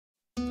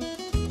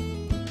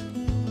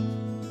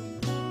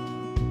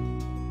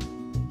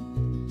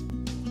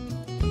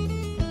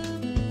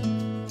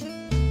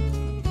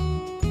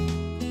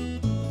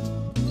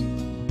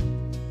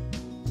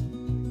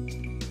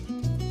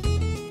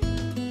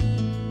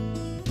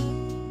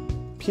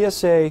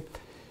PSA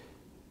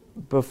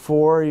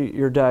before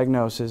your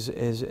diagnosis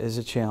is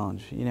a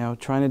challenge. You know,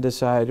 trying to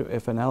decide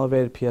if an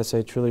elevated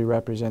PSA truly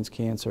represents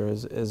cancer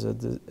is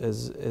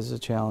a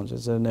challenge.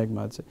 It's an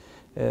enigma.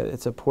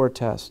 It's a poor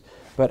test.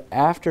 But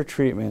after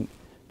treatment,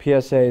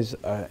 PSA is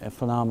a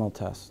phenomenal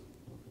test.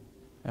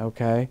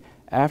 Okay?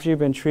 After you've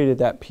been treated,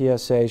 that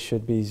PSA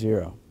should be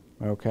 0.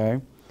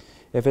 Okay?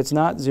 If it's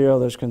not 0,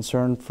 there's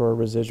concern for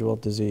residual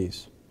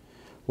disease.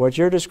 What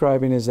you're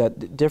describing is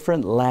that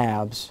different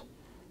labs,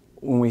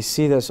 when we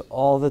see this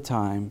all the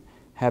time,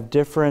 have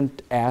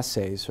different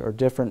assays or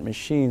different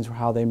machines for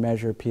how they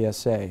measure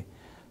PSA.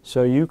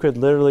 So you could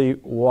literally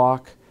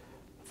walk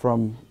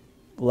from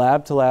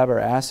lab to lab or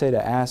assay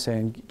to assay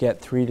and get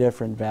 3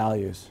 different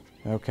values.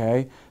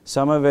 Okay?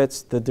 Some of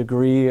it's the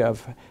degree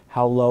of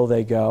how low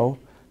they go.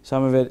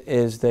 Some of it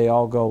is they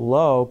all go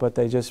low, but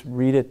they just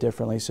read it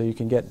differently, so you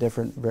can get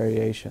different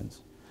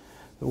variations.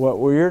 What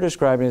you're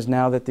describing is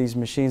now that these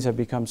machines have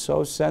become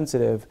so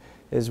sensitive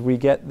is we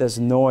get this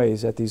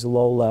noise at these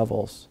low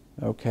levels,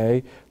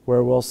 okay,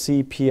 where we'll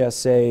see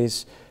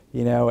PSAs,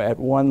 you know, at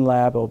one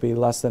lab it'll be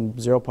less than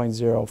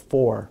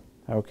 0.04,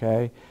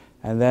 okay,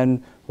 and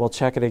then we'll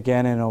check it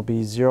again and it'll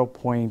be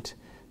 0.05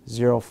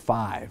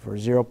 or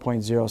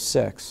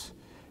 0.06,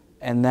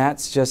 and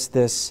that's just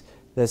this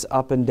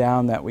up and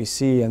down that we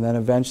see, and then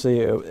eventually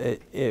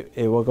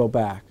it will go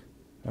back,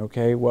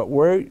 okay. What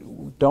we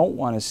don't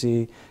want to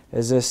see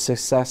is this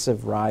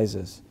successive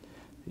rises.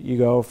 You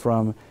go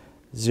from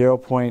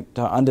to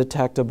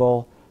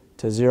undetectable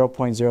to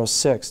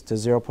 0.06 to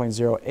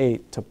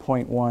 0.08 to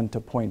 0.1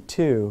 to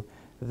 0.2.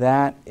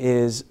 That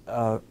is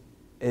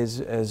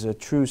a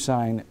true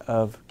sign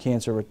of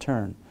cancer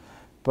return.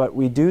 But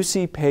we do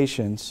see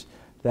patients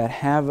that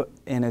have,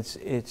 and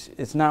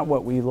it's not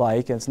what we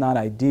like, it's not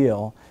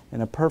ideal.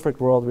 In a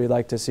perfect world, we'd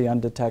like to see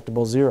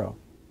undetectable 0.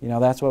 You know,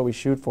 that's what we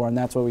shoot for, and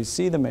that's what we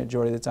see the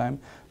majority of the time.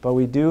 But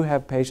we do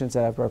have patients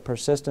that have a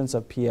persistence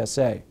of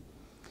PSA.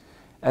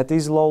 At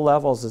these low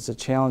levels, it's a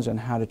challenge on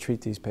how to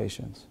treat these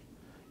patients.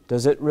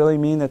 Does it really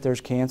mean that there's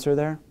cancer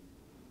there?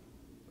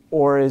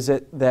 Or is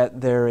it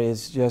that there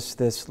is just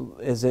this,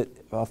 is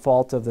it a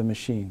fault of the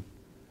machine?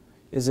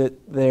 Is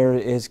it there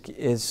is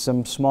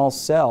some small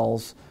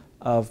cells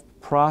of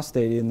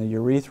prostate in the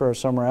urethra or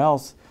somewhere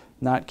else,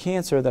 not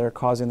cancer, that are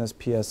causing this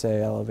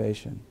PSA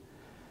elevation?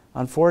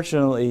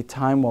 Unfortunately,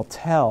 time will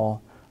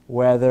tell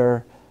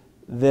whether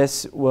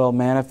this will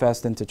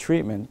manifest into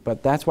treatment,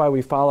 but that's why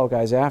we follow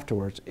guys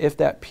afterwards. If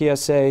that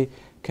PSA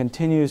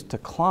continues to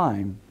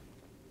climb,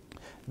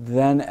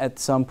 then at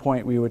some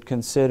point we would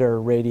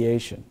consider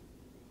radiation.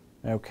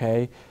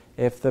 Okay?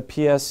 If the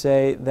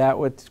PSA,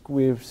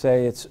 we would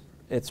say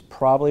it's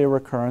probably a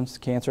recurrence,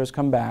 cancer has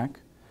come back,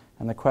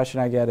 and the question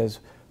I get is,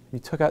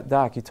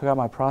 Doc, you took out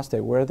my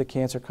prostate, where did the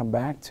cancer come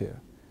back to?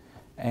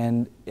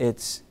 And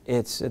it's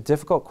a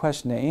difficult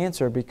question to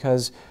answer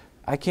because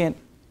I can't,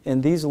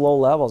 in these low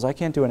levels, I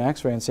can't do an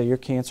x-ray and say your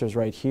cancer is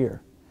right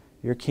here.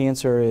 Your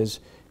cancer is,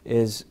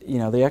 you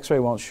know, the x-ray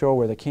won't show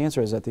where the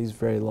cancer is at these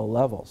very low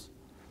levels.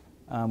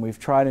 We've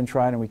tried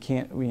and we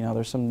can't, you know,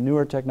 there's some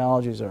newer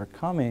technologies that are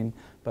coming,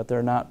 but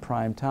they're not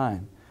prime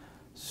time.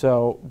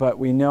 So, but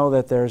we know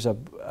that there's a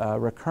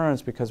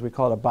recurrence because we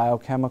call it a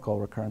biochemical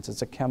recurrence.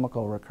 It's a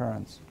chemical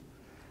recurrence.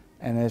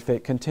 And if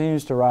it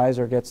continues to rise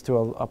or gets to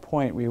a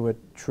point, we would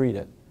treat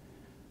it.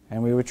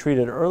 And we would treat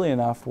it early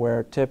enough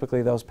where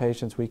typically those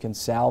patients, we can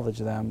salvage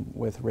them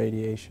with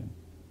radiation.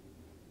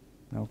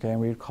 Okay, and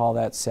we would call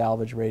that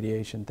salvage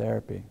radiation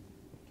therapy.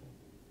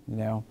 You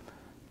know,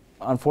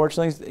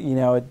 unfortunately, you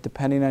know,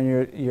 depending on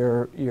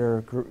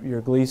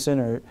your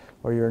Gleason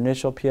or your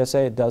initial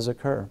PSA, it does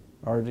occur,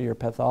 or your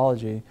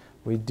pathology,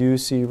 we do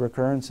see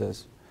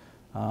recurrences.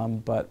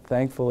 But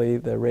thankfully,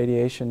 the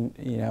radiation,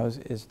 you know,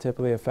 is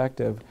typically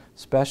effective,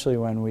 especially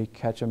when we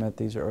catch them at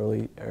these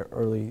early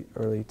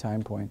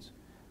time points,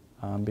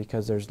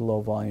 because there's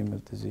low volume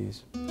of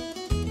disease.